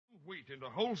wheat into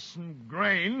wholesome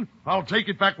grain, I'll take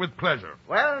it back with pleasure.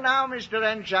 Well, now, Mr.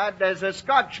 Henchard, there's a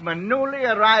Scotchman newly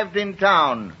arrived in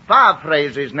town.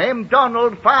 Farfray's his name,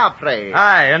 Donald Farfray.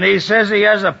 Aye, and he says he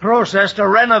has a process to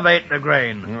renovate the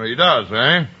grain. Oh, he does,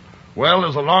 eh? Well,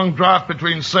 there's a long draught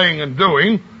between saying and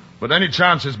doing, but any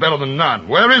chance is better than none.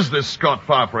 Where is this Scott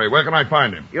Farfray? Where can I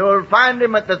find him? You'll find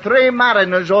him at the Three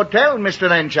Mariners Hotel, Mr.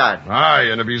 Henchard. Aye,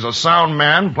 and if he's a sound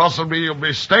man, possibly he'll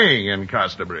be staying in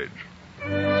Casterbridge.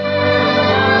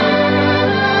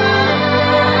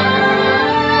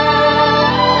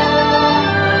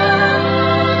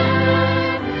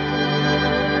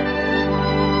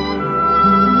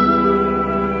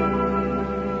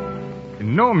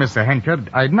 No, Mr. Henchard,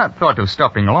 I'd not thought of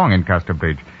stopping long in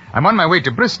Casterbridge. I'm on my way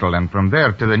to Bristol and from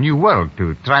there to the New World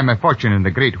to try my fortune in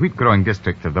the great wheat-growing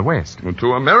districts of the West.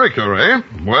 To America, eh?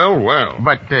 Well, well.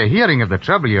 But hearing of the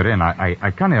trouble you're in,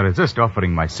 I can't resist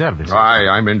offering my services. Aye,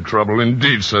 I'm in trouble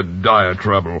indeed, sir, dire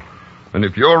trouble. And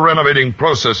if your renovating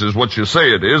process is what you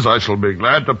say it is, I shall be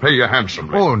glad to pay you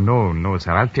handsomely. Oh, no,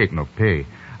 sir, I'll take no pay.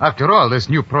 After all, this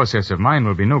new process of mine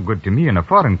will be no good to me in a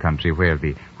foreign country where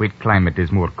the wheat climate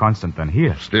is more constant than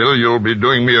here. Still, you'll be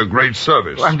doing me a great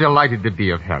service. I'm delighted to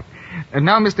be of help. And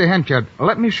now, Mr. Henchard,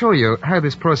 let me show you how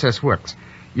this process works.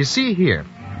 You see here.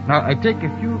 Now, I take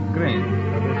a few grains.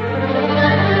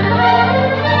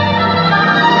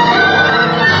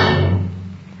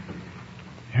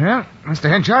 Yeah,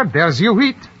 Mr. Henchard, there's your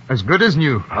wheat. As good as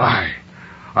new.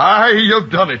 Aye, you've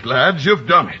done it, lads, you've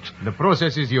done it. The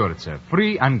process is yours, sir.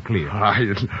 Free and clear.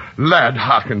 Aye, lad,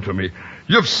 hearken to me.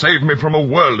 You've saved me from a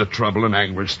world of trouble and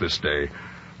anguish this day.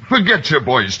 Forget your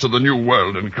boys to the New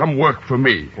World and come work for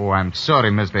me. Oh, I'm sorry,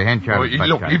 Mr. Henchard.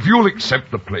 Look, if you'll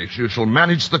accept the place, you shall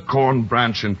manage the corn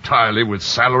branch entirely with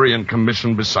salary and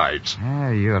commission besides.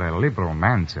 You're a liberal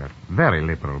man, sir. Very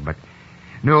liberal, but...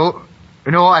 No,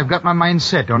 I've got my mind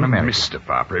set on America. Mr.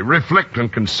 Farfray, reflect and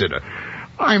consider.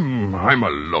 I'm a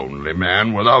lonely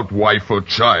man without wife or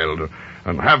child,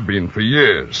 and have been for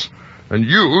years. And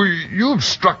you've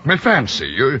struck me fancy.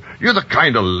 You're the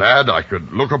kind of lad I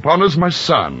could look upon as my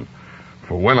son.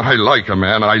 For when I like a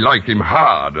man, I like him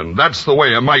hard, and that's the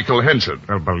way of Michael Henchard.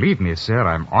 Well, believe me, sir,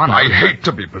 I'm honored. I hate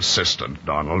to be persistent,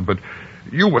 Donald, but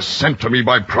you were sent to me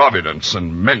by Providence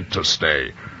and meant to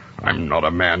stay. I'm not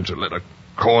a man to let a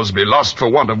cause be lost for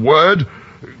want of word.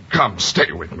 Come,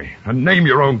 stay with me, and name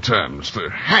your own terms. For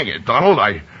hang it, Donald,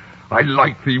 I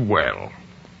like thee well.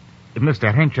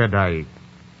 Mr. Henchard,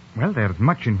 well, there's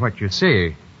much in what you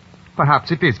say. Perhaps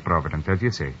it is Providence, as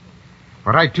you say.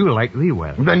 But I, too, like thee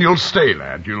well. Then you'll stay,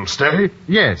 lad. You'll stay?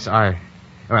 Yes, I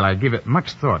give it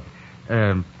much thought.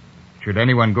 Should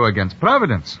anyone go against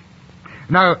Providence?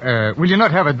 Now, will you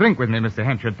not have a drink with me, Mr.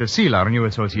 Henchard, to seal our new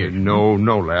association? No,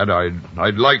 lad.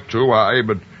 I'd like to,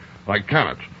 but I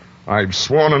cannot. I've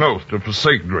sworn an oath to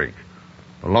forsake drink.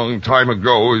 A long time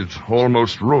ago, it's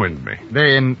almost ruined me.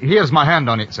 Then here's my hand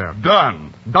on it, sir.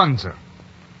 Done. Done, sir.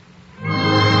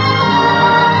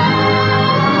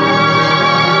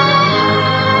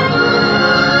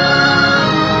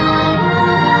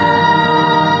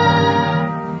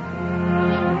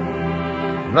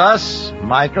 Thus,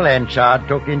 Michael Henchard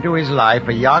took into his life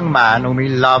a young man whom he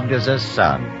loved as a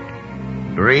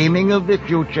son. Dreaming of the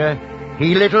future,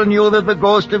 he little knew that the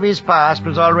ghost of his past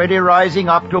was already rising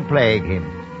up to plague him.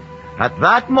 At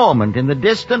that moment, in the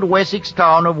distant Wessex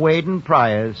town of Weydon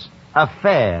Priors, a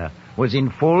fair was in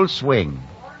full swing.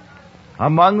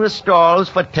 Among the stalls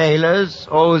for tailors,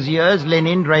 osiers,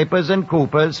 linen drapers, and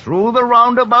coopers, through the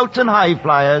roundabouts and high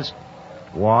flyers,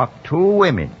 walked two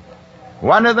women.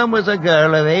 One of them was a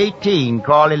girl of 18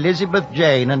 called Elizabeth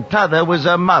Jane, and t'other was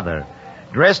her mother,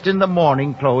 dressed in the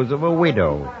mourning clothes of a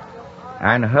widow.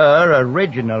 And her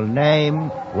original name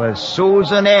was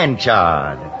Susan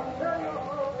Henchard.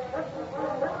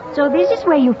 So this is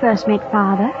where you first met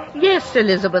Father? Yes,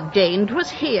 Elizabeth Jane, 'twas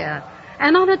here.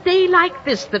 And on a day like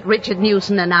this that Richard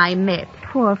Newson and I met.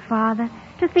 Poor Father.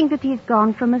 To think that he's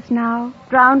gone from us now,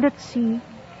 drowned at sea.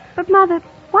 But, Mother,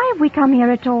 why have we come here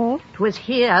at all? 'Twas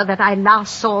here that I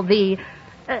last saw the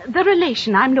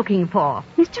relation I'm looking for.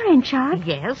 Mr. Henchard?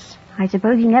 Yes. I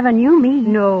suppose he never knew me.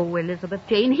 No, Elizabeth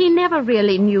Jane, he never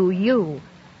really knew you.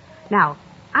 Now,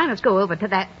 I must go over to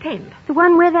that tent. The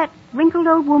one where that wrinkled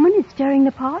old woman is stirring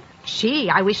the pot? She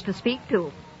I wish to speak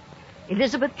to.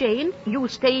 Elizabeth Jane, you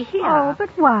stay here. Oh, but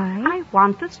why? I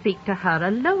want to speak to her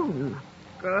alone.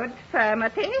 Good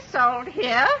firmity sold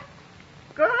here.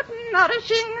 Good,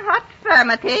 nourishing, hot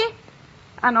firmity.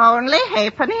 And only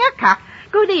halfpenny a cup.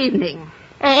 Good evening.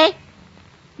 Eh?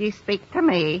 You speak to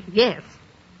me? Yes.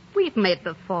 We've met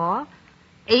before.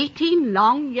 18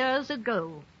 long years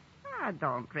ago. I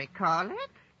don't recall it.